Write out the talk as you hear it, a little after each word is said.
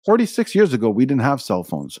46 years ago, we didn't have cell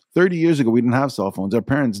phones. 30 years ago, we didn't have cell phones. Our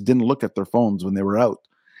parents didn't look at their phones when they were out.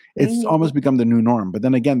 It's almost become the new norm. But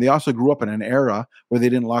then again, they also grew up in an era where they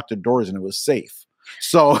didn't lock their doors and it was safe.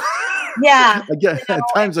 So Yeah, again,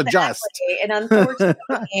 times adjust. And unfortunately,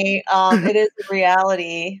 it is the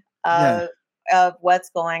reality of what's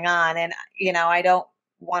going on. And, I don't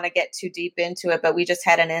want to get too deep into it, but we just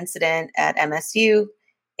had an incident at MSU,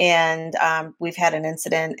 and we've had an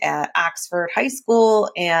incident at Oxford High School.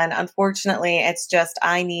 And unfortunately, it's just,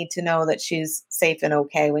 I need to know that she's safe and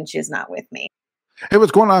okay when she's not with me. Hey,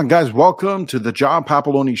 what's going on, guys? Welcome to the John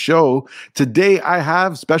Papaloni Show. Today, I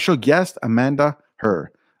have special guest Amanda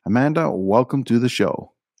Herr. Amanda, welcome to the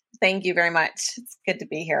show. Thank you very much. It's good to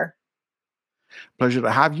be here. Pleasure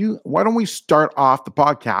to have you. Why don't we start off the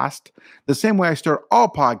podcast the same way I start all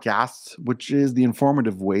podcasts, which is the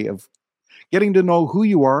informative way of getting to know who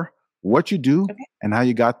you are, what you do, and how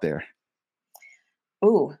you got there.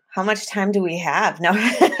 Ooh, how much time do we have? No.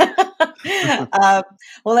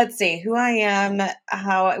 Well, let's see who I am,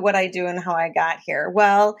 what I do, and how I got here.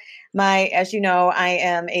 Well, as you know, I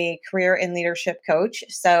am a career and leadership coach.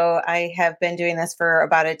 So I have been doing this for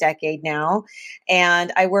about a decade now.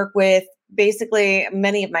 And I work with basically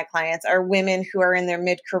many of my clients are women who are in their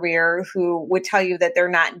mid-career who would tell you that they're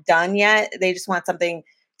not done yet. They just want something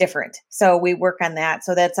different. So we work on that.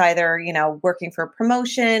 So that's either, working for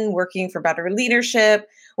promotion, working for better leadership,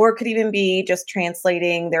 or it could even be just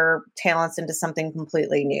translating their talents into something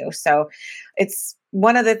completely new. So it's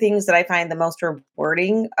one of the things that I find the most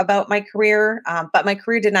rewarding about my career. But my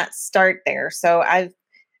career did not start there. So I've,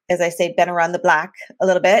 as I say, been around the block a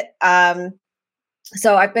little bit.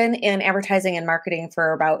 So I've been in advertising and marketing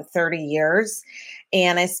for about 30 years,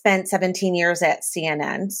 and I spent 17 years at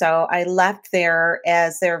CNN. So I left there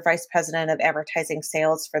as their vice president of advertising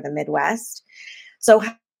sales for the Midwest. So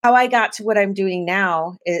how I got to what I'm doing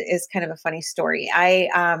now is kind of a funny story.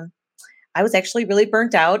 I was actually really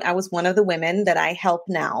burnt out. I was one of the women that I help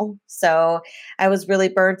now. So I was really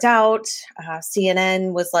burnt out.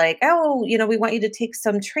 CNN was like, oh, we want you to take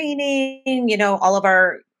some training. All of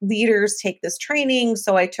our leaders take this training.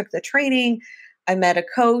 So I took the training. I met a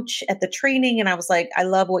coach at the training and I was like, I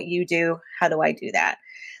love what you do. How do I do that?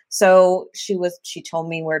 So she told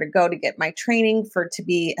me where to go to get my training to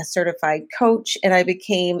be a certified coach. And I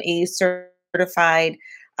became a certified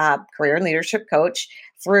career and leadership coach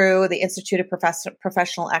through the Institute of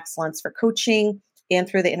Professional Excellence for Coaching and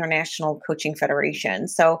through the International Coaching Federation.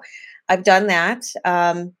 So I've done that.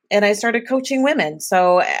 And I started coaching women.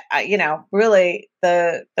 So, really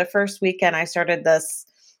the first weekend I started this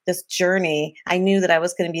journey, I knew that I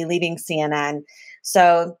was going to be leaving CNN.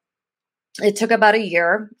 So it took about a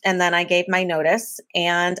year, and then I gave my notice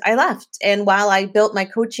and I left. And while I built my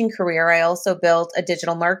coaching career, I also built a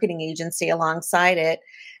digital marketing agency alongside it.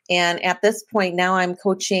 And at this point now I'm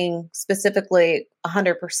coaching specifically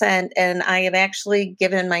 100%. And I have actually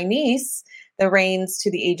given my niece the reins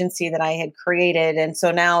to the agency that I had created. And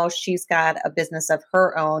so now she's got a business of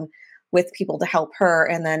her own with people to help her.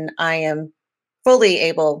 And then I am fully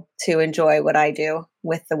able to enjoy what I do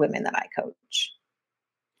with the women that I coach.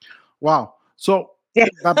 Wow. So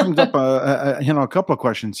that brings up a couple of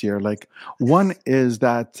questions here. Like, one is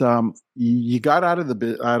that you got out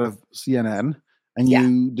of CNN and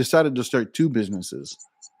you decided to start two businesses.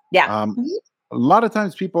 Yeah. A lot of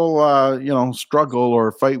times people struggle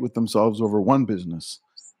or fight with themselves over one business,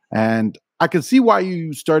 and I can see why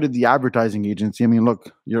you started the advertising agency. I mean,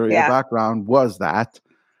 look, your background was that.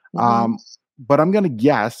 But I'm going to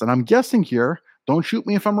guess, and I'm guessing here, don't shoot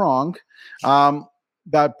me if I'm wrong,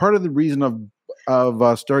 that part of the reason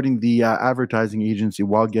of starting the advertising agency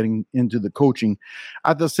while getting into the coaching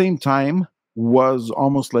at the same time was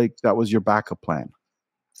almost like that was your backup plan.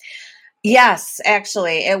 Yes,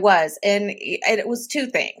 actually it was. And it was two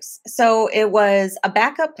things. So it was a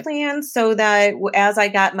backup plan so that as I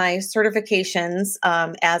got my certifications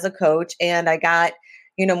as a coach and I got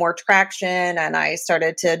more traction and I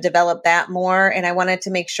started to develop that more. And I wanted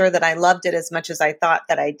to make sure that I loved it as much as I thought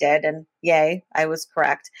that I did. And yay, I was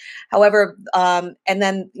correct. However, and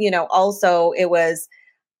then, also it was,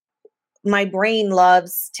 my brain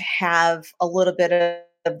loves to have a little bit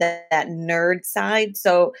of that nerd side.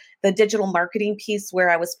 So the digital marketing piece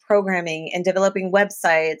where I was programming and developing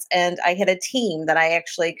websites, and I had a team that I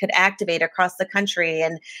actually could activate across the country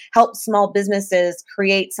and help small businesses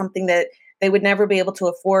create something that they would never be able to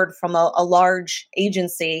afford from a large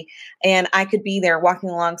agency. And I could be there walking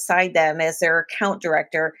alongside them as their account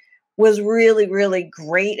director was really, really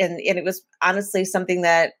great. And it was honestly something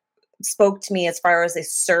that spoke to me as far as a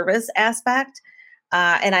service aspect.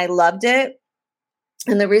 And I loved it.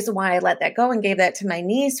 And the reason why I let that go and gave that to my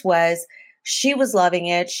niece was she was loving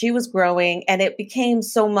it. She was growing, and it became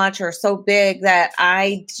so much or so big that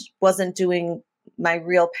wasn't doing my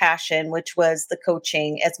real passion, which was the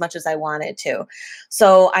coaching, as much as I wanted to.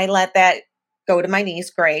 So I let that go to my niece,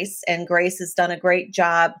 Grace, and Grace has done a great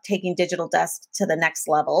job taking Digital Desk to the next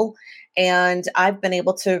level. And I've been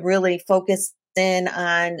able to really focus in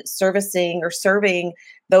on servicing or serving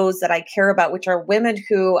those that I care about, which are women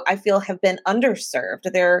who I feel have been underserved.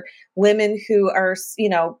 They're women who are,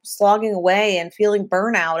 slogging away and feeling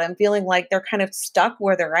burnout and feeling like they're kind of stuck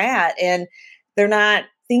where they're at. And they're not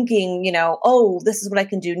thinking, oh, this is what I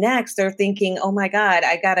can do next. They're thinking, oh my God,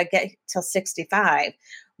 I got to get till 65.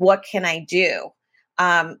 What can I do?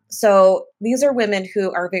 So these are women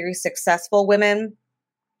who are very successful women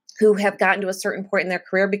who have gotten to a certain point in their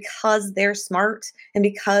career because they're smart and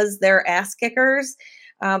because they're ass kickers.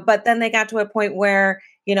 But then they got to a point where,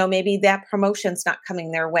 maybe that promotion's not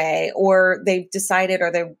coming their way, or they've decided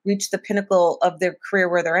or they've reached the pinnacle of their career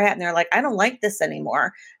where they're at. And they're like, I don't like this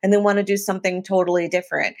anymore. And they want to do something totally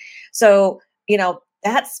different. So,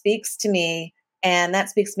 that speaks to me, and that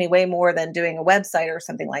speaks to me way more than doing a website or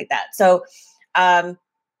something like that. So, I'm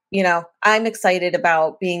excited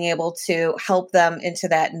about being able to help them into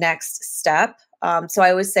that next step. So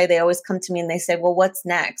I always say, they always come to me and they say, well, what's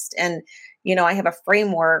next? And, I have a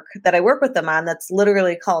framework that I work with them on that's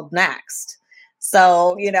literally called Next.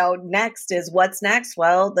 So, next is what's next?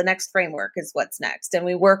 Well, the next framework is what's next. And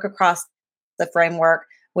we work across the framework,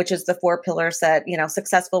 which is the 4 pillars that,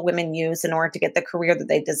 successful women use in order to get the career that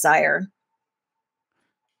they desire.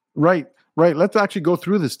 Right. Let's actually go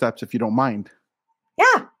through the steps if you don't mind.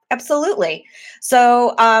 Yeah, absolutely.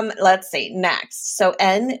 So let's see, next. So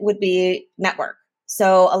N would be network.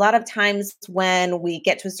 So a lot of times when we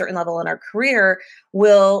get to a certain level in our career,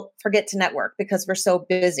 we'll forget to network because we're so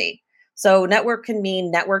busy. So network can mean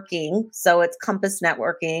networking. So it's compass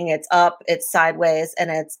networking. It's up, it's sideways, and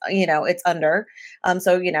it's under.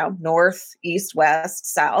 So, north, east,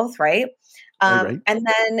 west, south, right? Right. And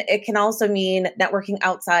then it can also mean networking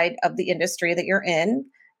outside of the industry that you're in,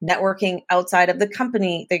 networking outside of the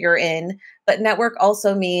company that you're in. But network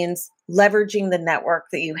also means leveraging the network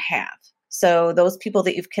that you have. So those people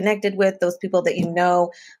that you've connected with, those people that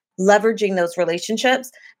leveraging those relationships,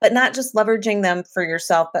 but not just leveraging them for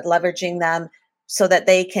yourself, but leveraging them so that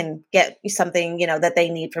they can get something, that they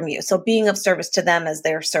need from you. So being of service to them as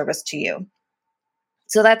their service to you.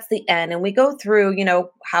 So that's the N. And we go through,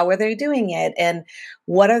 how are they doing it? And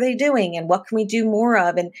what are they doing? And what can we do more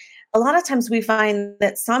of? And a lot of times we find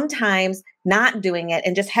that sometimes not doing it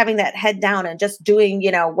and just having that head down and just doing,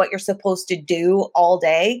 what you're supposed to do all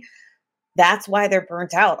day, that's why they're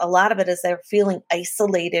burnt out. A lot of it is they're feeling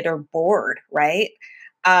isolated or bored, right?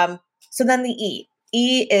 So then the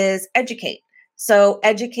E is educate. So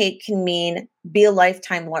educate can mean be a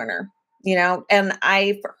lifetime learner. And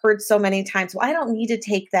I've heard so many times, well, I don't need to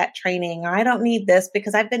take that training, or I don't need this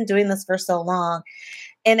because I've been doing this for so long.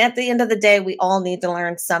 And at the end of the day, we all need to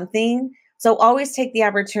learn something. So always take the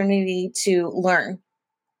opportunity to learn,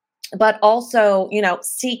 but also,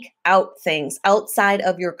 seek out things outside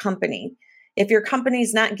of your company. If your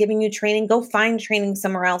company's not giving you training, go find training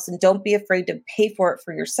somewhere else, and don't be afraid to pay for it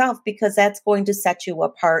for yourself, because that's going to set you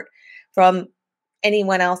apart from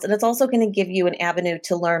anyone else. And it's also going to give you an avenue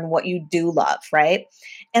to learn what you do love, right?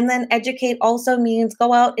 And then educate also means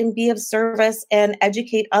go out and be of service and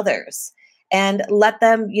educate others and let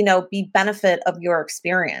them, be benefit of your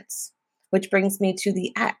experience, which brings me to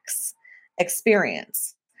the X,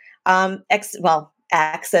 experience.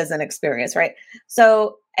 X as an experience, right?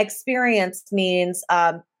 So experience means,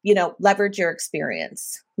 leverage your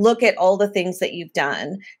experience. Look at all the things that you've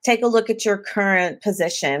done. Take a look at your current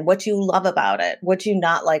position, what you love about it, what you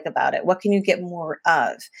not like about it, what can you get more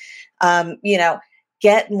of?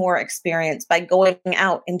 Get more experience by going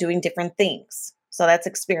out and doing different things. So that's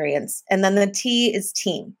experience. And then the T is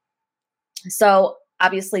team. So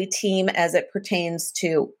obviously team as it pertains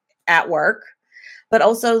to at work, but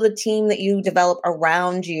also the team that you develop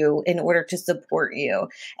around you in order to support you,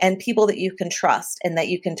 and people that you can trust and that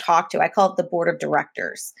you can talk to. I call it the board of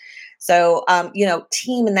directors. So,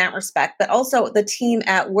 team in that respect, but also the team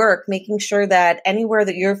at work, making sure that anywhere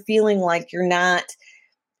that you're feeling like you're not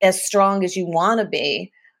as strong as you want to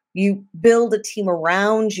be, you build a team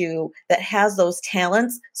around you that has those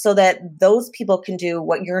talents so that those people can do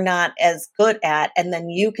what you're not as good at. And then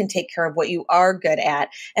you can take care of what you are good at.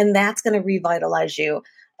 And that's going to revitalize you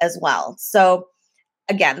as well. So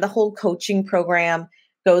again, the whole coaching program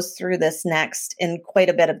goes through this next in quite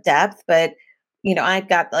a bit of depth, but I've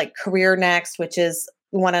got like Career Next, which is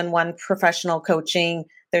one-on-one professional coaching.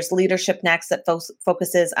 There's Leadership Next that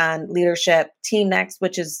focuses on leadership. Team Next,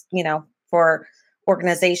 which is, for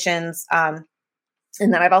organizations.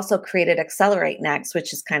 And then I've also created Accelerate Next,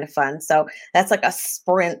 which is kind of fun. So that's like a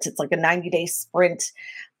sprint. It's like a 90-day sprint.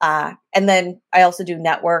 And then I also do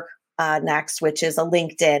Network Next, which is a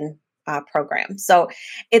LinkedIn program. So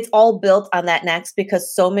it's all built on that next,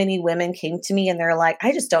 because so many women came to me and they're like,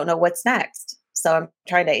 I just don't know what's next. So I'm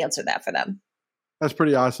trying to answer that for them. That's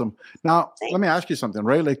pretty awesome. Now, Thanks. Let me ask you something,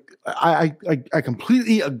 right? Like I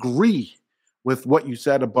completely agree with what you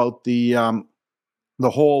said about the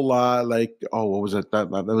whole what was it? That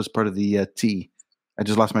was part of the T. I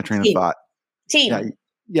just lost my train of thought. Team.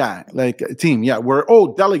 Yeah, like a team. Yeah,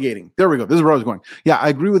 delegating. There we go. This is where I was going. Yeah, I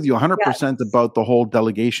agree with you 100% about the whole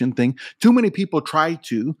delegation thing. Too many people try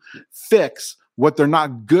to fix what they're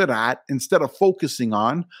not good at instead of focusing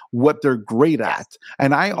on what they're great at.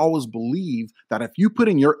 And I always believe that if you put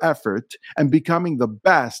in your effort and becoming the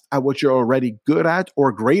best at what you're already good at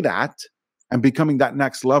or great at, and becoming that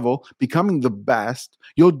next level, becoming the best,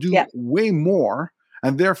 you'll do way more.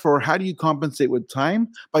 And therefore, how do you compensate with time?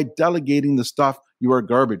 By delegating the stuff you are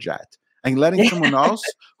garbage at and letting someone else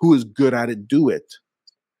who is good at it do it.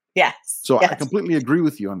 Yes. So I completely agree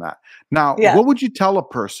with you on that. Now, what would you tell a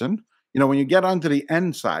person, when you get onto the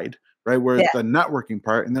end side, right, where it's the networking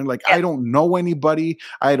part, and they're like, I don't know anybody,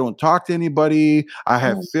 I don't talk to anybody, I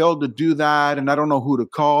have failed to do that, and I don't know who to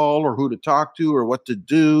call or who to talk to or what to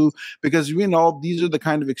do, because these are the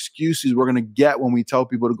kind of excuses we're going to get when we tell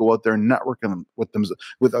people to go out there and network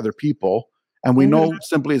with other people, and we know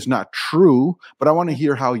simply it's not true. But I want to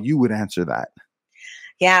hear how you would answer that.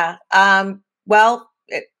 Yeah.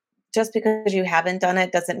 Just because you haven't done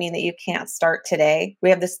it doesn't mean that you can't start today. We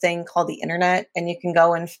have this thing called the internet, and you can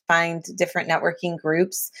go and find different networking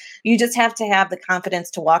groups. You just have to have the confidence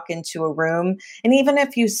to walk into a room. And even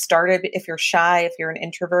if you're shy, if you're an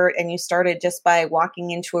introvert, and you started just by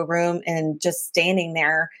walking into a room and just standing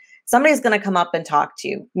there, somebody's going to come up and talk to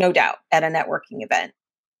you, no doubt, at a networking event.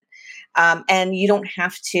 And you don't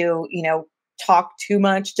have to, talk too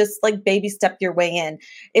much, just like baby step your way in.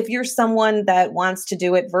 If you're someone that wants to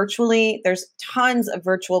do it virtually, there's tons of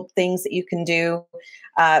virtual things that you can do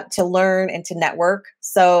to learn and to network.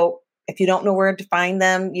 So if you don't know where to find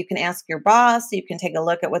them, you can ask your boss, you can take a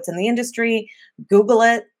look at what's in the industry, Google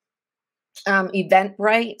it.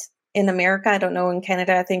 Eventbrite in America, I don't know, in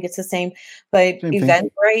Canada, I think it's the same, but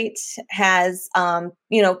Eventbrite has,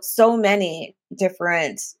 so many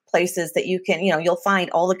different places that you can, you'll find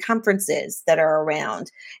all the conferences that are around.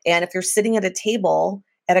 And if you're sitting at a table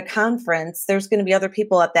at a conference, there's going to be other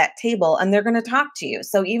people at that table and they're going to talk to you.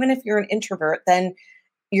 So even if you're an introvert, then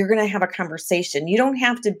you're going to have a conversation. You don't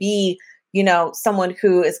have to be, someone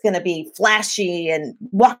who is going to be flashy and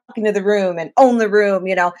walk into the room and own the room,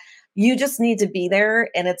 You just need to be there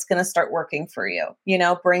and it's going to start working for you.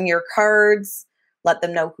 Bring your cards, let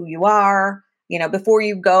them know who you are. Before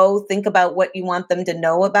you go, think about what you want them to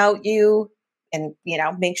know about you and,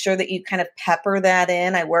 make sure that you kind of pepper that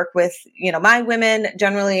in. I work with, my women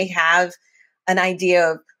generally have an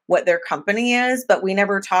idea of what their company is, but we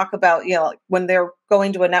never talk about, when they're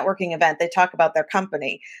going to a networking event, they talk about their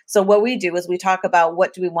company. So what we do is we talk about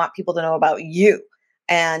what do we want people to know about you.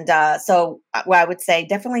 And so I would say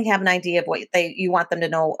definitely have an idea of what you want them to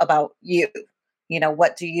know about you.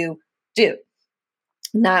 What do you do?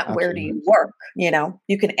 Not Absolutely. Where do you work?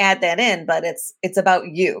 You can add that in, but it's about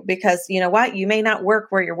you, because you know what? You may not work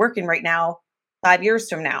where you're working right now 5 years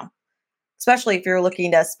from now, especially if you're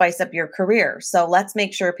looking to spice up your career. So let's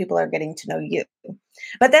make sure people are getting to know you.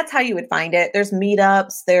 But that's how you would find it. There's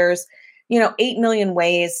meetups. There's 8 million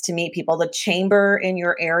ways to meet people. The chamber in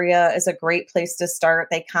your area is a great place to start.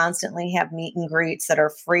 They constantly have meet and greets that are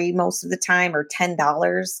free most of the time, or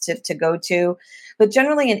 $10 to go to. But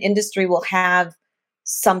generally an industry will have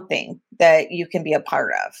something that you can be a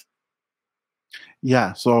part of.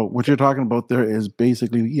 Yeah. So what you're talking about there is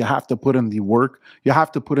basically you have to put in the work, you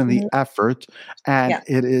have to put in the effort. And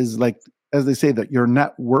it is like, as they say, that your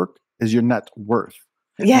network is your net worth.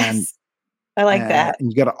 Yes. I like that.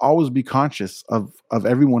 And you got to always be conscious of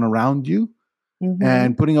everyone around you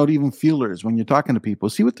and putting out even feelers when you're talking to people.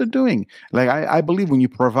 See what they're doing. Like I believe when you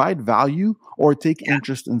provide value or take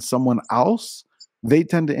interest in someone else, they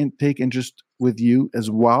tend to take interest with you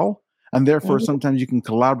as well. And therefore, sometimes you can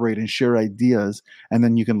collaborate and share ideas, and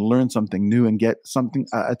then you can learn something new and get something,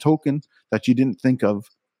 a token that you didn't think of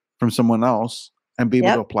from someone else, and be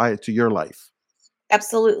able to apply it to your life.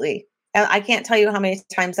 Absolutely. And I can't tell you how many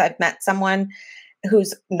times I've met someone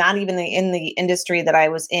who's not even in the industry that I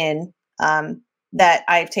was in, that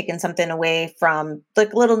I've taken something away from,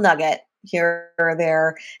 like a little nugget, here or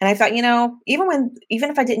there. And I thought, even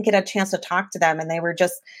if I didn't get a chance to talk to them and they were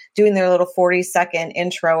just doing their little 40-second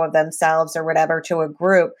intro of themselves or whatever to a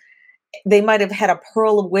group, they might have had a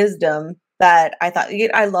pearl of wisdom that I thought,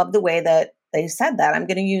 I love the way that they said that. I'm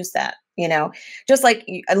going to use that, just like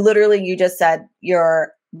literally you just said,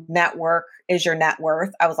 your network is your net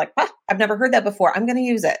worth. I was like, I've never heard that before. I'm going to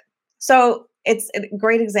use it. So it's a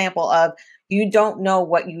great example of you don't know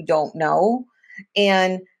what you don't know.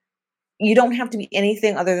 And you don't have to be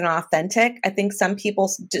anything other than authentic. I think some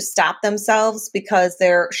people just stop themselves because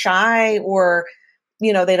they're shy or,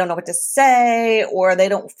 they don't know what to say or they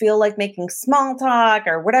don't feel like making small talk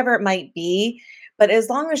or whatever it might be. But as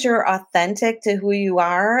long as you're authentic to who you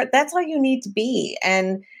are, that's all you need to be.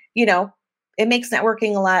 And, it makes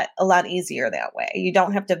networking a lot easier that way. You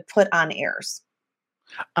don't have to put on airs.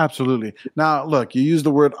 Absolutely. Now, look, you use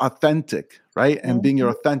the word authentic, right? And being your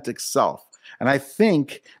authentic self. And I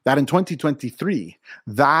think that in 2023,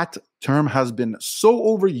 that term has been so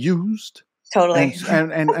overused. Totally.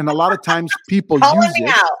 And a lot of times people use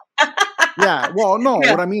it. Yeah. Well, no,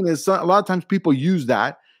 what I mean is a lot of times people use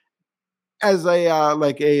that as a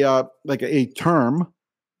term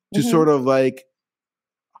to sort of like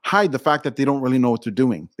hide the fact that they don't really know what they're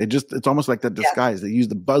doing. It's almost like that disguise. They use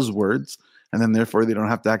the buzzwords and then therefore they don't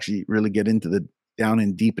have to actually really get into the down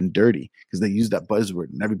and deep and dirty because they use that buzzword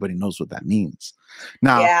and everybody knows what that means.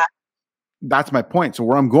 Now, that's my point. So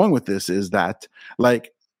where I'm going with this is that,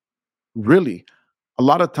 like, really, a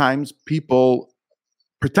lot of times people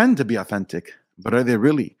pretend to be authentic, but are they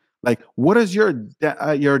really? Like, what is your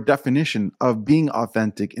definition of being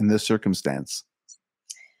authentic in this circumstance?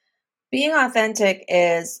 Being authentic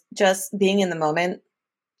is just being in the moment,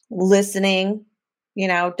 listening,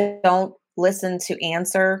 don't listen to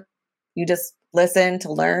answer. You just listen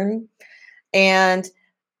to learn and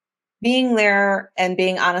being there and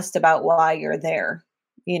being honest about why you're there.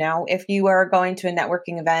 If you are going to a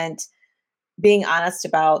networking event, being honest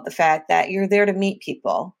about the fact that you're there to meet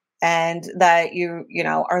people and that you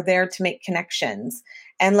are there to make connections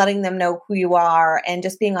and letting them know who you are and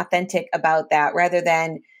just being authentic about that rather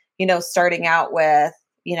than, starting out with,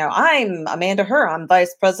 I'm Amanda Herr, I'm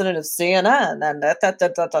vice president of CNN and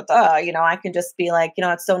I can just be like,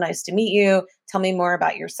 it's so nice to meet you. Tell me more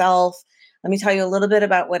about yourself. Let me tell you a little bit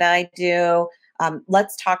about what I do.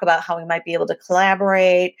 Let's talk about how we might be able to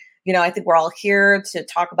collaborate. I think we're all here to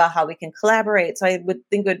talk about how we can collaborate. So I would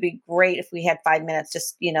think it would be great if we had 5 minutes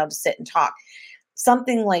just, to sit and talk.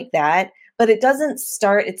 Something like that. But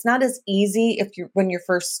it's not as easy when you're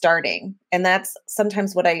first starting. And that's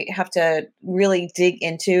sometimes what I have to really dig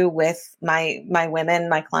into with my women,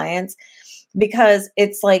 my clients, because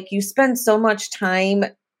it's like you spend so much time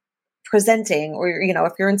presenting or,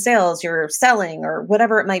 if you're in sales, you're selling or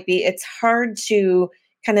whatever it might be, it's hard to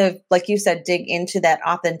kind of, like you said, dig into that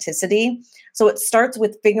authenticity. So it starts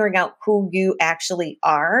with figuring out who you actually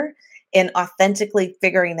are and authentically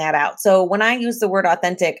figuring that out. So when I use the word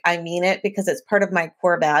authentic, I mean it because it's part of my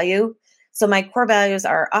core value. So my core values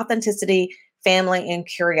are authenticity, family, and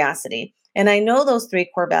curiosity. And I know those 3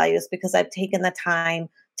 core values because I've taken the time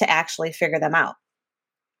to actually figure them out.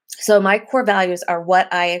 So my core values are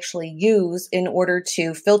what I actually use in order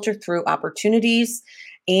to filter through opportunities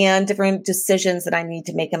and different decisions that I need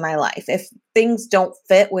to make in my life. If things don't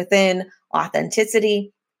fit within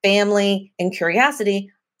authenticity, family, and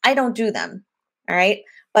curiosity, I don't do them. All right.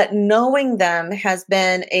 But knowing them has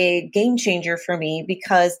been a game changer for me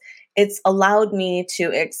because it's allowed me to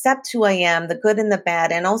accept who I am, the good and the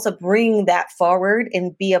bad, and also bring that forward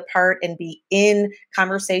and be a part and be in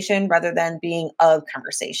conversation rather than being of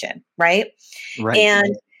conversation. Right.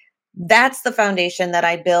 And that's the foundation that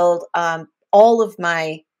I build all of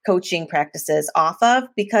my coaching practices off of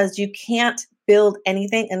because you can't build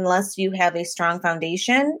anything unless you have a strong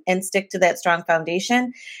foundation and stick to that strong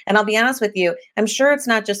foundation. And I'll be honest with you, I'm sure it's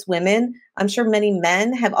not just women. I'm sure many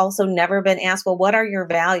men have also never been asked, well, what are your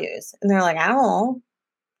values? And they're like, I don't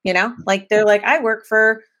know, like they're like, I work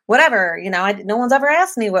for whatever, no one's ever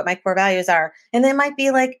asked me what my core values are. And they might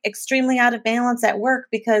be like extremely out of balance at work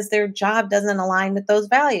because their job doesn't align with those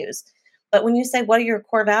values. But when you say, what are your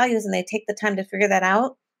core values? And they take the time to figure that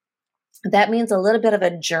out, that means a little bit of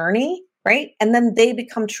a journey, right? And then they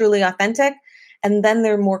become truly authentic. And then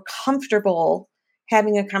they're more comfortable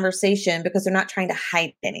having a conversation because they're not trying to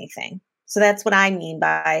hide anything. So that's what I mean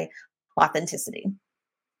by authenticity.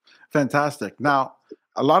 Fantastic. Now,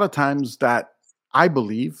 a lot of times that I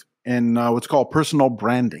believe in what's called personal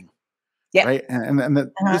branding, right? And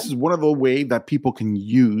this is one of the ways that people can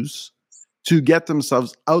use to get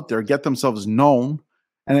themselves out there, get themselves known.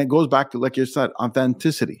 And it goes back to, like you said,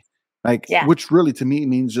 authenticity. Like, which really to me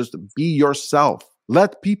means just be yourself.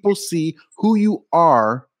 Let people see who you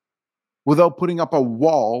are without putting up a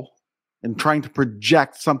wall and trying to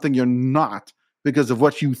project something you're not because of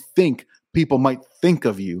what you think people might think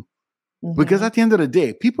of you. Because at the end of the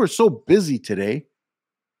day, people are so busy today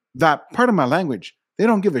that, part of my language, they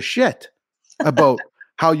don't give a shit about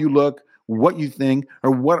how you look, what you think,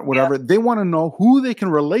 or whatever. They want to know who they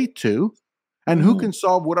can relate to and who can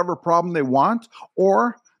solve whatever problem they want,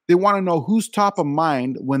 or they want to know who's top of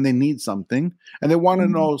mind when they need something, and they want to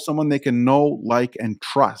know someone they can know, like, and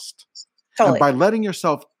trust. Totally. And by letting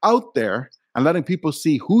yourself out there and letting people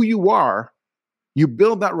see who you are, you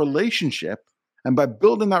build that relationship. And by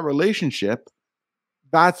building that relationship,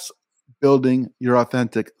 that's building your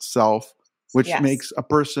authentic self, which makes a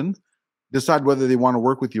person decide whether they want to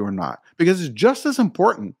work with you or not. Because it's just as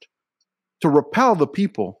important to repel the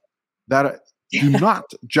people that do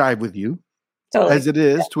not jive with you as it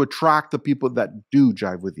is to attract the people that do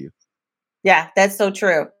jive with you. Yeah, that's so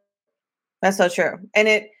true. That's so true.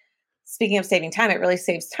 And speaking of saving time, it really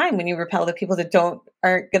saves time when you repel the people that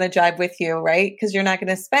aren't going to jive with you, right? Because you're not going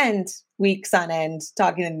to spend weeks on end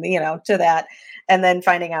talking, to that, and then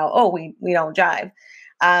finding out, oh, we don't jive.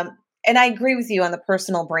 And I agree with you on the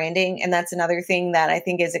personal branding, and that's another thing that I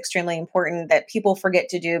think is extremely important that people forget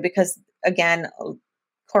to do because, again,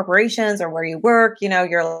 corporations or where you work,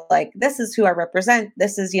 you're like, this is who I represent.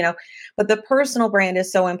 This is, but the personal brand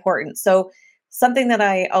is so important. So something that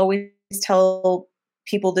I always tell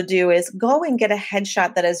people to do is go and get a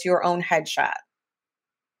headshot that is your own headshot,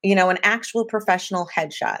 an actual professional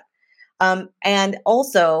headshot. And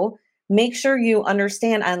also make sure you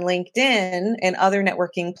understand on LinkedIn and other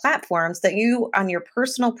networking platforms that you on your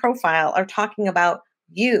personal profile are talking about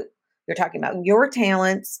you. You're talking about your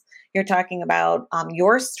talents. You're talking about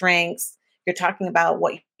your strengths. You're talking about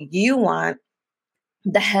what you want.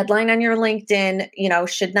 The headline on your LinkedIn,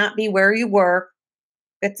 should not be where you work.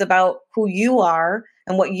 It's about who you are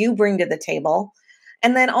and what you bring to the table.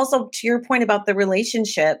 And then also to your point about the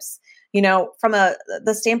relationships, from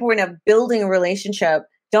the standpoint of building a relationship,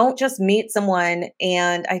 don't just meet someone.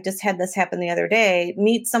 And I just had this happen the other day,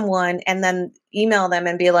 meet someone and then email them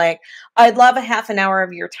and be like, I'd love a half an hour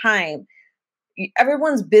of your time.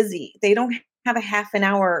 Everyone's busy. They don't have a half an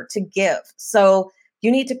hour to give. So you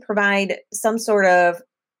need to provide some sort of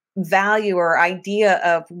value or idea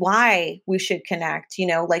of why we should connect,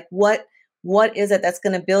 like what is it that's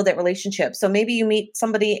going to build that relationship? So maybe you meet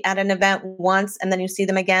somebody at an event once and then you see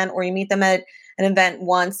them again, or you meet them at an event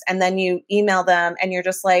once and then you email them and you're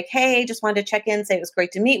just like, hey, just wanted to check in, say it was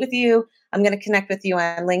great to meet with you. I'm going to connect with you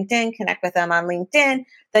on LinkedIn, connect with them on LinkedIn.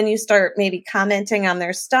 Then you start maybe commenting on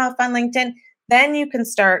their stuff on LinkedIn. Then you can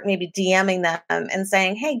start maybe DMing them and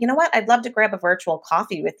saying, hey, you know what? I'd love to grab a virtual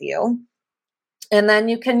coffee with you. And then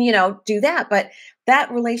you can, do that. But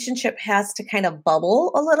that relationship has to kind of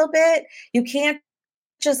bubble a little bit. You can't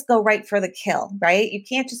just go right for the kill, right? You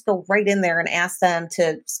can't just go right in there and ask them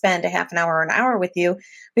to spend a half an hour or an hour with you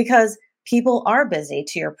because people are busy,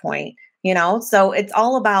 to your point, So it's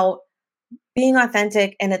all about being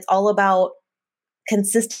authentic and it's all about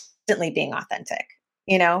consistently being authentic.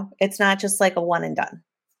 It's not just like a one and done.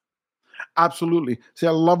 Absolutely. See,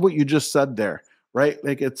 I love what you just said there. Right?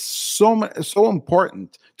 Like it's so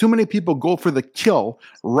important. Too many people go for the kill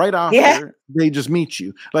right after they just meet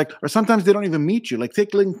you. Like, or sometimes they don't even meet you. Like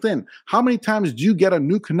take LinkedIn. How many times do you get a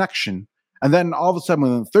new connection? And then all of a sudden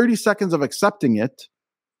within 30 seconds of accepting it,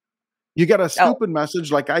 you get a stupid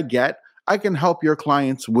message like I can help your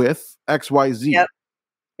clients with XYZ. Yep.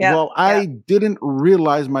 Well, I didn't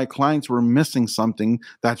realize my clients were missing something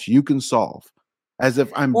that you can solve. As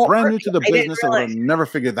if I'm brand new to the business, I would have never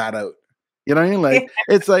figured that out. You know what I mean? Like,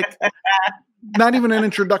 it's like not even an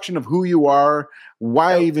introduction of who you are,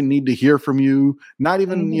 why I even need to hear from you, not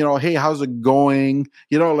even, hey, how's it going?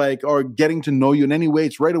 Or getting to know you in any way.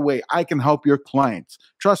 It's right away. I can help your clients.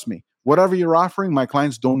 Trust me, whatever you're offering, my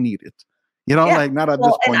clients don't need it. Like not at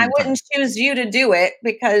this point. And I wouldn't choose you to do it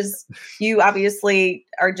because you obviously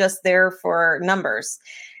are just there for numbers.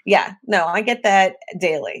 Yeah, no, I get that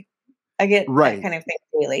daily. I get that kind of thing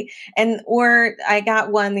daily. Or I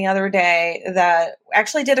got one the other day that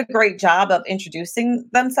actually did a great job of introducing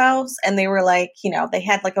themselves. And they were like, they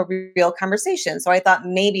had like a real conversation. So I thought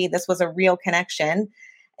maybe this was a real connection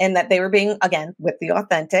and that they were being, again, with the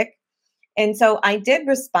authentic. And so I did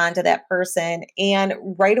respond to that person. And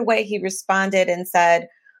right away he responded and said,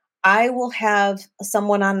 I will have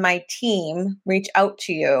someone on my team reach out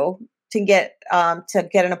to you to get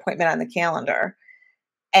an appointment on the calendar.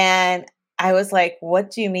 And I was like, what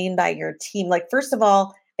do you mean by your team? Like, first of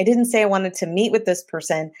all, I didn't say I wanted to meet with this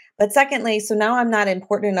person. But secondly, so now I'm not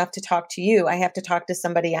important enough to talk to you. I have to talk to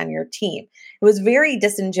somebody on your team. It was very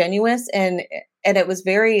disingenuous and it was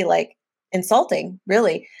very like insulting,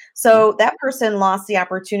 really. So that person lost the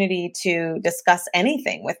opportunity to discuss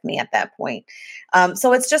anything with me at that point.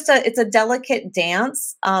 So it's a delicate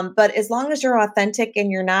dance. But as long as you're authentic and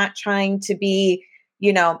you're not trying to be,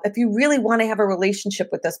 if you really want to have a relationship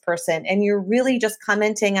with this person and you're really just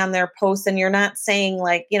commenting on their posts and you're not saying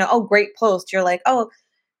like, oh, great post. You're like, oh,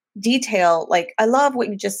 detail, like, I love what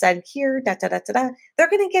you just said here, da, da, da, da, da. They're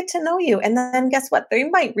going to get to know you. And then guess what? They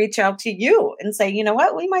might reach out to you and say, you know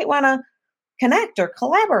what? We might want to connect or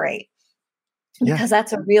collaborate because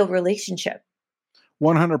that's a real relationship.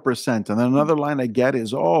 100%. And then another line I get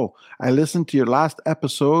is, oh, I listened to your last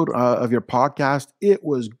episode of your podcast. It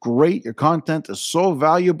was great. Your content is so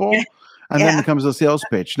valuable. And then it comes a sales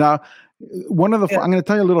pitch. Now, I'm going to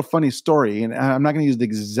tell you a little funny story, and I'm not going to use the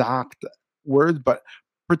exact words, but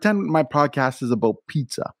pretend my podcast is about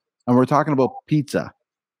pizza and we're talking about pizza.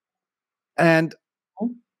 And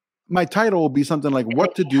my title will be something like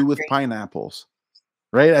what to do with pineapples,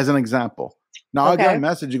 right? As an example. Now I got a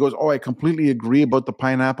message. He goes, oh, I completely agree about the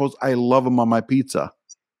pineapples. I love them on my pizza.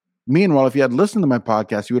 Meanwhile, if you had listened to my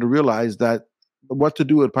podcast, you would have realized that what to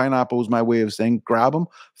do with pineapples, my way of saying, grab them,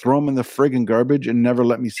 throw them in the friggin' garbage and never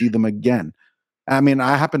let me see them again. I mean,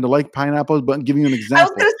 I happen to like pineapples, but I'm giving you an example. I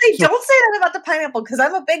was going to say, don't say that about the pineapple because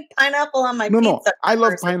I'm a big pineapple on my pizza. No, I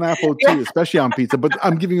love pineapple too, especially on pizza, but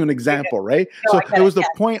I'm giving you an example, right? So it was the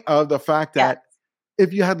point of the fact that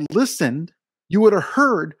if you had listened, you would have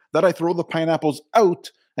heard that I throw the pineapples out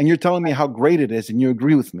and you're telling me how great it is and you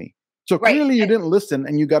agree with me. So clearly you didn't listen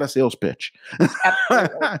and you got a sales pitch.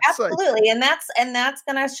 Absolutely. Absolutely. And that's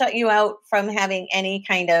going to shut you out from having any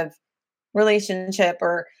kind of relationship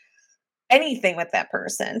or anything with that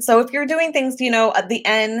person. So if you're doing things, at the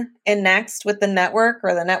N and next with the network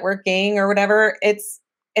or the networking or whatever, it's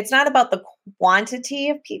not about the quantity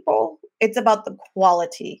of people. It's about the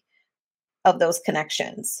quality of those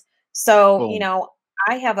connections. So,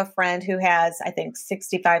 I have a friend who has, I think,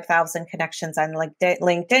 65,000 connections on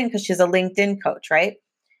LinkedIn because she's a LinkedIn coach, right?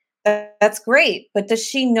 That's great. But does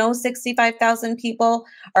she know 65,000 people?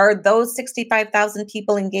 Are those 65,000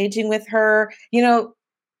 people engaging with her?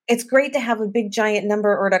 It's great to have a big giant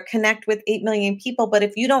number or to connect with 8 million people. But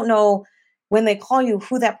if you don't know when they call you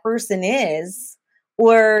who that person is,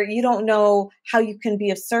 or you don't know how you can be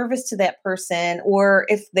of service to that person, or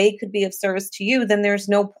if they could be of service to you, then there's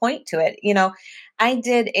no point to it. I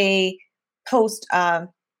did a post a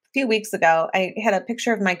few weeks ago. I had a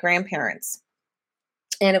picture of my grandparents,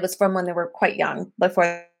 and it was from when they were quite young,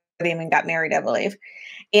 before they even got married, I believe.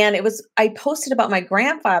 And I posted about my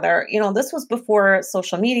grandfather. This was before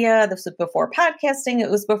social media. This was before podcasting. It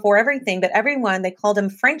was before everything, but they called him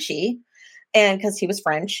Frenchie, and because he was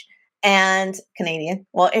French and Canadian.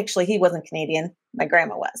 Well, actually, he wasn't Canadian. My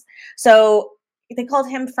grandma was. So they called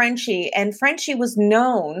him Frenchie, and Frenchie was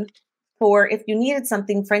known for, if you needed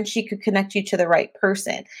something, Frenchie could connect you to the right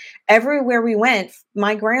person. Everywhere we went,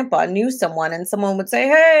 my grandpa knew someone, and someone would say,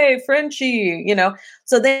 hey, Frenchie,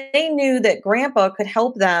 So they knew that grandpa could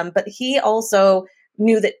help them, but he also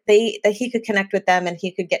knew that he could connect with them and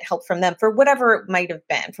he could get help from them for whatever it might have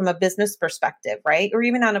been, from a business perspective, right? Or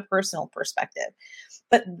even on a personal perspective.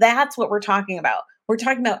 But that's what we're talking about. We're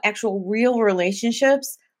talking about actual real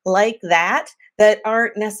relationships like that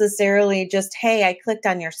aren't necessarily just, hey, I clicked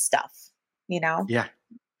on your stuff, Yeah.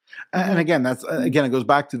 And again, it goes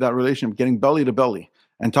back to that relationship, getting belly to belly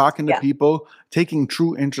and talking to people, taking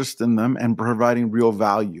true interest in them and providing real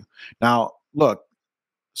value. Now, look,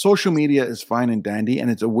 social media is fine and dandy,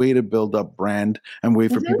 and it's a way to build up brand and way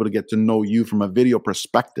for people to get to know you from a video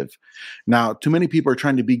perspective. Now, too many people are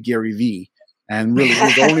trying to be Gary Vee. And really,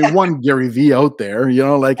 there's only one Gary Vee out there,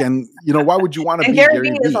 why would you want to be Gary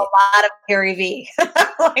Vee? Is a lot of Gary Vee.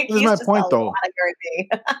 This is my point, though.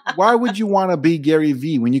 Why would you want to be Gary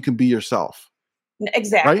Vee when you can be yourself?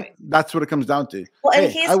 Exactly. Right? That's what it comes down to. Well,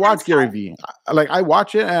 hey, I watch Gary Vee. I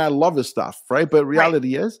watch it and I love his stuff, right? But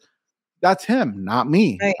reality is, that's him, not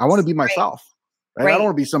me. Right. I want to be myself, right? I don't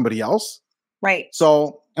want to be somebody else. Right.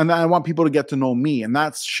 So, and then I want people to get to know me, and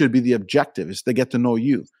that should be the objective, is to get to know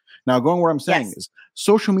you. Now, going where I'm saying is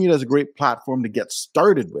social media is a great platform to get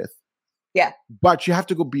started with. Yeah. But you have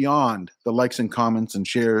to go beyond the likes and comments and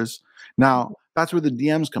shares. Now, that's where the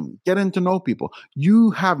DMs come. Getting to know people.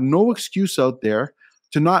 You have no excuse out there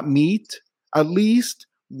to not meet at least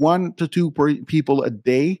 1 to 2 people a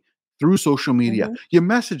day through social media. You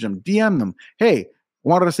message them, DM them. Hey, I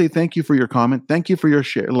wanted to say thank you for your comment. Thank you for your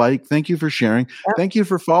share. Thank you for sharing. Yep. Thank you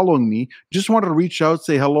for following me. Just wanted to reach out,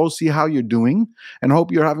 say hello, see how you're doing, and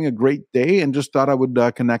hope you're having a great day. And just thought I would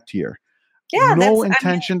connect here. Yeah, No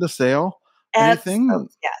intention to sell anything.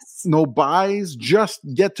 Yes. No buys. Just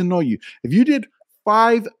get to know you. If you did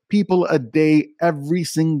 5 people a day every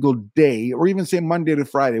single day, or even say Monday to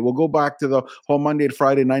Friday, we'll go back to the whole Monday to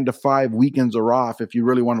Friday, 9 to 5, weekends are off if you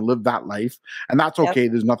really want to live that life. And that's okay.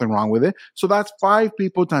 There's nothing wrong with it. So that's 5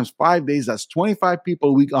 people times 5 days. That's 25 people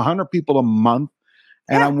a week, 100 people a month.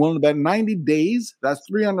 And I'm willing to bet 90 days, that's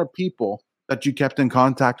 300 people that you kept in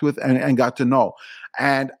contact with and got to know.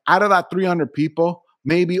 And out of that 300 people,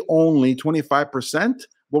 maybe only 25%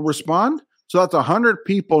 will respond. So that's 100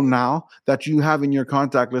 people now that you have in your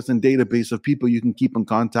contact list and database of people you can keep in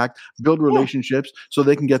contact, build relationships so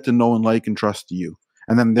they can get to know and like and trust you.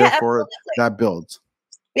 And then therefore that builds.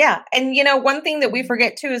 Yeah. And one thing that we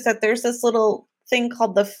forget too is that there's this little thing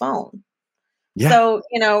called the phone. Yeah. So,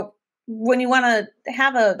 when you want to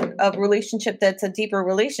have a relationship that's a deeper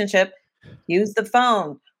relationship, use the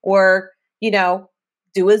phone or,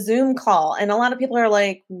 do a Zoom call. And a lot of people are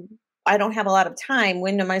like, I don't have a lot of time.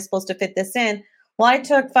 When am I supposed to fit this in? Well, I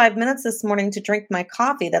took 5 minutes this morning to drink my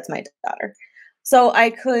coffee. That's my daughter. So I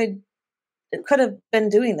could have been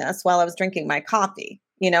doing this while I was drinking my coffee.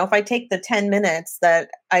 If I take the 10 minutes that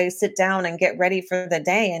I sit down and get ready for the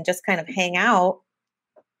day and just kind of hang out,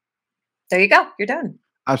 there you go. You're done.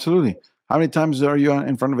 Absolutely. How many times are you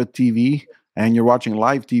in front of a TV and you're watching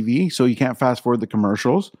live TV so you can't fast forward the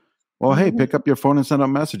commercials? Well, hey, pick up your phone and send out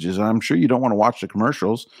messages. And I'm sure you don't want to watch the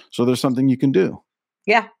commercials, so there's something you can do.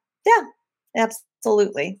 Yeah. Yeah.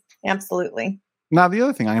 Absolutely. Absolutely. Now, the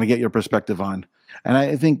other thing I'm going to get your perspective on, and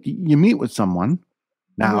I think you meet with someone.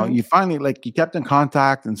 Now, you finally, you kept in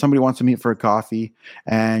contact and somebody wants to meet for a coffee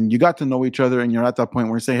and you got to know each other and you're at that point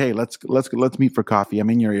where you say, hey, let's meet for coffee. I'm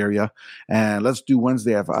in your area and let's do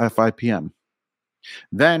Wednesday at 5 p.m.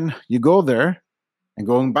 Then you go there and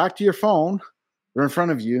going back to your phone, they're in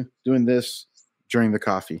front of you doing this during the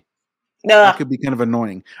coffee. That could be kind of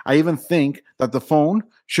annoying. I even think that the phone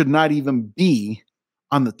should not even be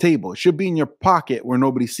on the table. It should be in your pocket where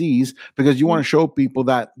nobody sees because you want to show people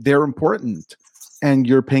that they're important and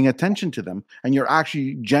you're paying attention to them and you're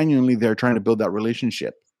actually genuinely there trying to build that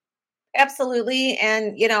relationship. Absolutely.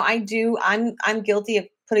 And, I'm guilty of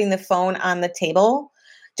putting the phone on the table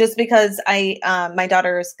just because my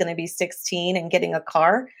daughter is going to be 16 and getting a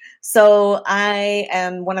car. So I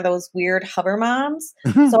am one of those weird hover moms.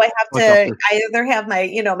 So I either have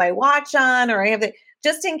my, my watch on or I have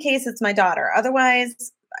just in case it's my daughter.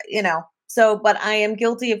 Otherwise, but I am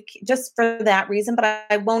guilty of just for that reason, but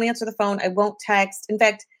I won't answer the phone. I won't text. In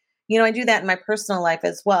fact, I do that in my personal life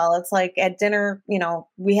as well. It's like at dinner,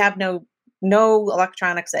 we have no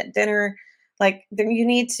electronics at dinner. You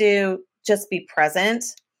need to just be present.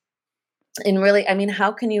 And really,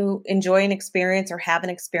 how can you enjoy an experience or have an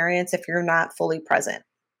experience if you're not fully present?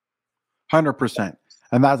 100%.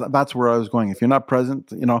 And that's where I was going. If you're not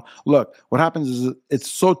present, look, what happens is it's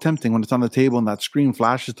so tempting when it's on the table and that screen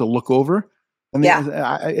flashes to look over. And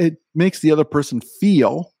it makes the other person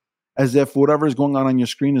feel as if whatever is going on your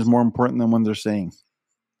screen is more important than what they're saying.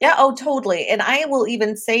 Yeah. Oh, totally. And I will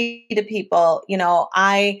even say to people,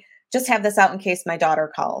 I just have this out in case my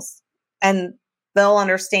daughter calls and they'll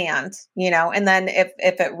understand, and then if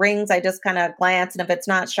it rings, I just kind of glance. And if it's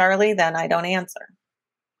not Charlie, then I don't answer.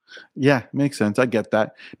 Yeah, makes sense. I get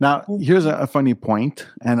that. Now, here's a funny point,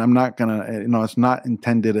 and I'm not going to, it's not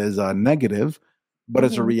intended as a negative, but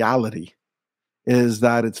it's a reality, is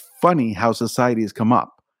that it's funny how society has come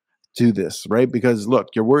up to this, right? Because look,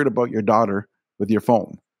 you're worried about your daughter with your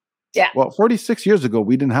phone. Yeah. Well, 46 years ago,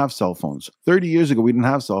 we didn't have cell phones. 30 years ago, we didn't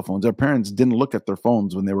have cell phones. Our parents didn't look at their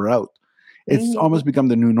phones when they were out. It's almost become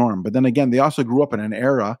the new norm. But then again, they also grew up in an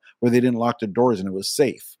era where they didn't lock their doors and it was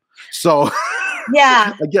safe. So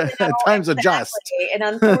yeah, again, times adjust. And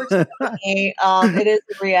unfortunately, it is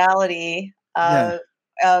the reality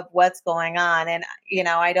of what's going on. And,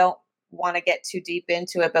 I don't want to get too deep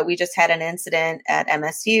into it, but we just had an incident at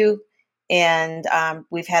MSU. And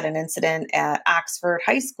we've had an incident at Oxford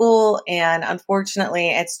High School. And unfortunately,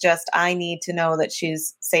 it's just I need to know that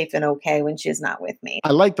she's safe and okay when she's not with me.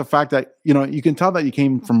 I like the fact that, you can tell that you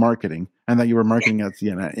came from marketing and that you were marketing at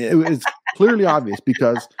CNN. It's clearly obvious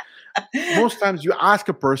because most times you ask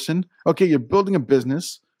a person, okay, you're building a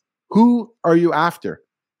business. Who are you after?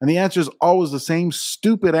 And the answer is always the same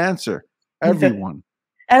stupid answer. Everyone.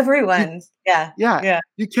 Everyone. Yeah.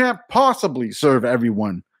 You can't possibly serve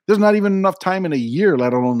everyone. There's not even enough time in a year,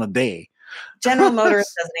 let alone a day. General Motors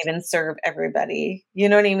doesn't even serve everybody. You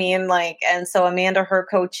know what I mean? Like, and so Amanda Herr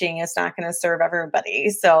coaching is not going to serve everybody.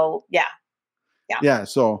 So yeah. Yeah.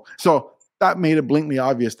 So that made it blatantly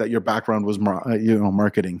obvious that your background was,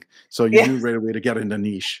 marketing. So you knew right away to get into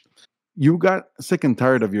niche. You got sick and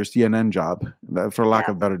tired of your CNN job, for lack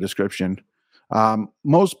of better description.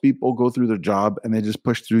 Most people go through their job and they just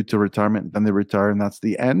push through to retirement, then they retire and that's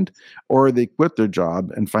the end, or they quit their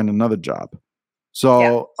job and find another job.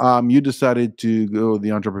 So you decided to go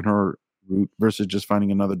the entrepreneur route versus just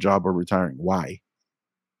finding another job or retiring. Why?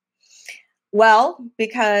 Well,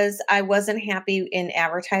 because I wasn't happy in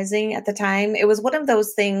advertising at the time. It was one of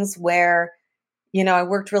those things where, I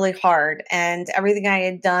worked really hard and everything I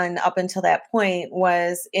had done up until that point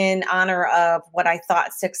was in honor of what I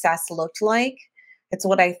thought success looked like. It's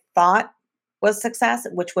what I thought was success,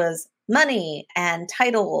 which was money and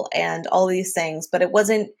title and all these things, but it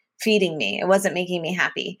wasn't feeding me. It wasn't making me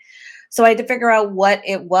happy. So I had to figure out what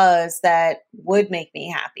it was that would make me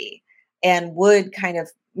happy and would kind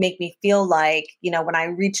of make me feel like, when I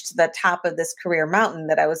reached the top of this career mountain,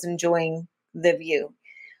 that I was enjoying the view.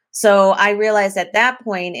 So I realized at that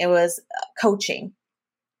point it was coaching.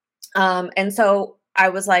 And so I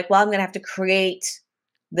was like, well, I'm going to have to create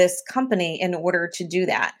this company in order to do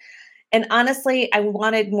that. And honestly, I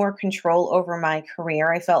wanted more control over my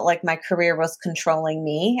career. I felt like my career was controlling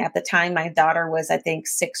me. At the time, my daughter was, I think,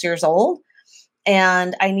 6 years old.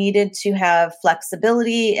 And I needed to have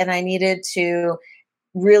flexibility and I needed to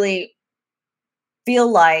really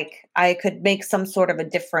feel like I could make some sort of a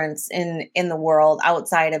difference in the world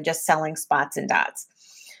outside of just selling spots and dots.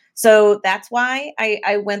 So that's why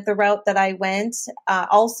I went the route that I went.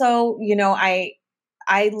 Also, I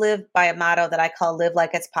live by a motto that I call live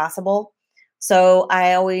like it's possible. So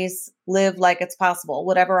I always live like it's possible.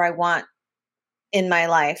 Whatever I want in my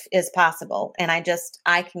life is possible. And I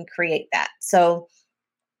can create that. So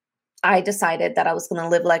I decided that I was going to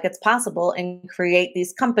live like it's possible and create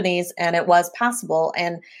these companies, and it was possible.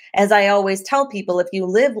 And as I always tell people, if you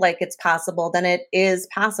live like it's possible, then it is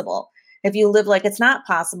possible. If you live like it's not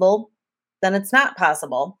possible, then it's not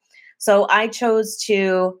possible. So I chose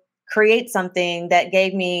to create something that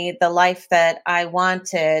gave me the life that I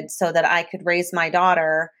wanted so that I could raise my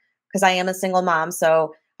daughter, because I am a single mom.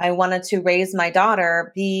 So I wanted to raise my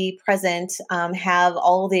daughter, be present, have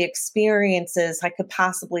all the experiences I could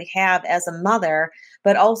possibly have as a mother,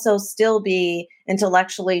 but also still be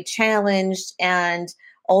intellectually challenged and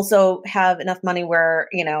also have enough money where,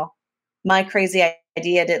 my crazy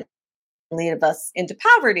idea didn't lead us into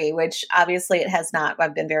poverty, which obviously it has not.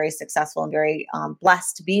 I've been very successful and very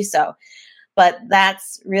blessed to be so. But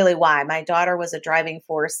that's really why my daughter was a driving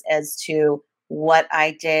force as to what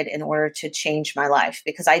I did in order to change my life,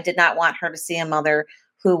 because I did not want her to see a mother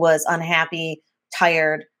who was unhappy,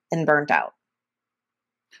 tired, and burnt out.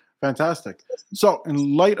 Fantastic. So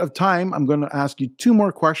in light of time, I'm going to ask you 2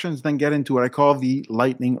 more questions, then get into what I call the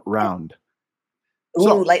lightning round.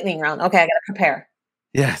 Ooh, lightning round. Okay, I got to prepare.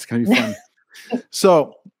 Yeah, it's going to be fun.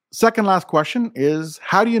 So second last question is,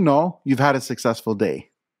 how do you know you've had a successful day?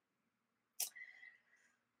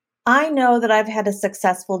 I know that I've had a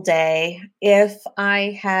successful day if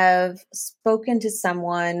I have spoken to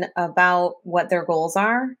someone about what their goals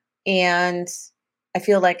are, and I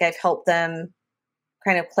feel like I've helped them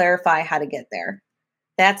kind of clarify how to get there.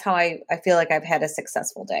 That's how I feel like I've had a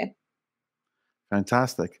successful day.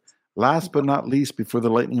 Fantastic. Last but not least, before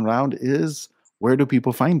the lightning round is, where do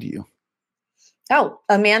people find you? Oh,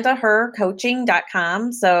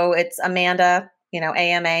 AmandaHerCoaching.com. So it's Amanda,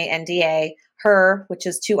 AMANDA, Her, which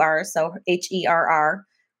is 2 R's, so HERR,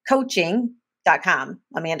 coaching.com,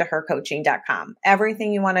 AmandaHerCoaching.com.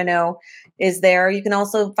 Everything you want to know is there. You can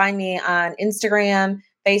also find me on Instagram,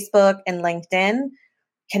 Facebook, and LinkedIn.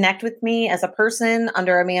 Connect with me as a person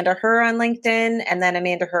under Amanda Herr on LinkedIn, and then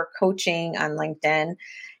Amanda Herr Coaching on LinkedIn.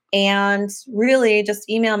 And really just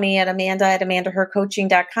email me at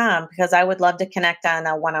amanda@amandahercoaching.com, because I would love to connect on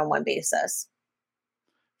a one-on-one basis.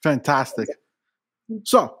 Fantastic.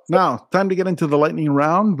 So now time to get into the lightning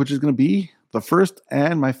round, which is going to be the first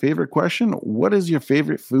and my favorite question. What is your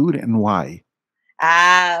favorite food and why?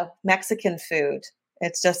 Mexican food.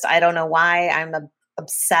 It's just, I don't know why I'm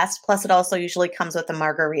obsessed. Plus it also usually comes with a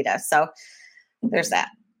margarita. So there's that.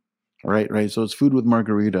 Right. So it's food with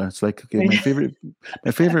margarita. It's like, okay, my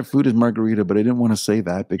favorite food is margarita, but I didn't want to say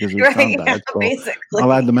that because it would sound bad. So basically,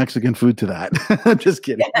 I'll add the Mexican food to that. I'm just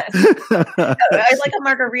kidding. Yes. I like a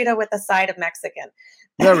margarita with a side of Mexican.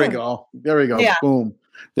 There we go. Yeah. Boom.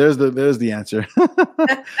 There's the answer.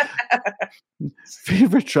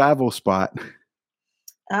 Favorite travel spot?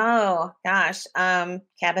 Oh gosh,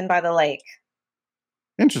 cabin by the lake.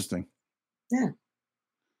 Interesting. Yeah.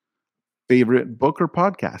 Favorite book or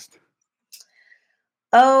podcast?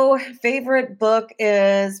 Oh, favorite book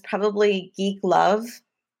is probably Geek Love.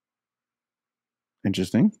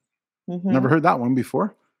 Interesting. Mm-hmm. Never heard that one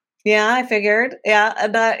before. Yeah, I figured. Yeah,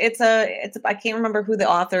 it's I can't remember who the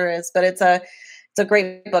author is, but it's a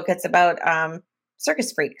great book. It's about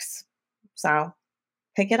circus freaks. So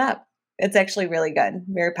pick it up. It's actually really good.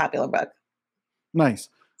 Very popular book. Nice.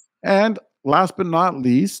 And last but not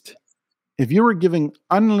least, if you were giving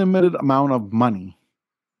unlimited amount of money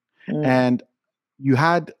and you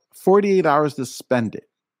had 48 hours to spend it,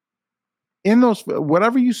 in those,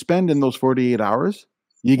 whatever you spend in those 48 hours,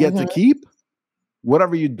 you get to keep.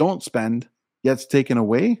 Whatever you don't spend gets taken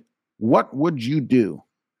away. What would you do?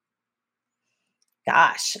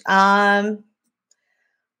 Gosh. An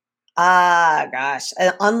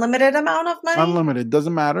unlimited amount of money? Unlimited.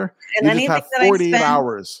 Doesn't matter. And you just anything have that 48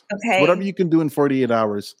 hours. Okay. Whatever you can do in 48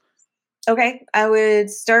 hours. Okay. I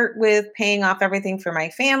would start with paying off everything for my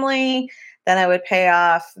family. Then I would pay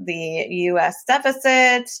off the U.S.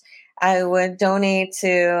 deficit. I would donate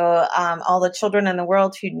to all the children in the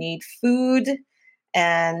world who need food.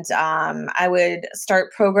 And I would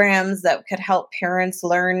start programs that could help parents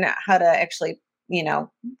learn how to actually,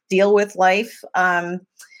 deal with life.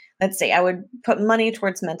 Let's see, I would put money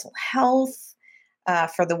towards mental health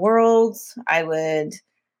for the world. I'd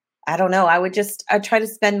try to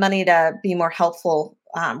spend money to be more helpful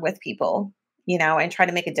with people, and try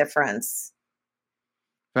to make a difference.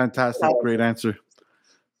 Fantastic. Great answer.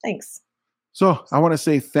 Thanks. So I want to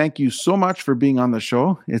say thank you so much for being on the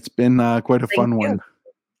show. It's been quite a fun one.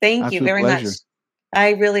 Thank you very much.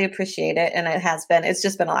 I really appreciate it. And it's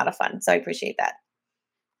just been a lot of fun. So I appreciate that.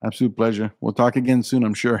 Absolute pleasure. We'll talk again soon,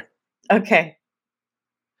 I'm sure. Okay.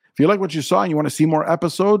 If you like what you saw and you want to see more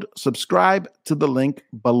episodes, subscribe to the link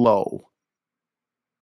below.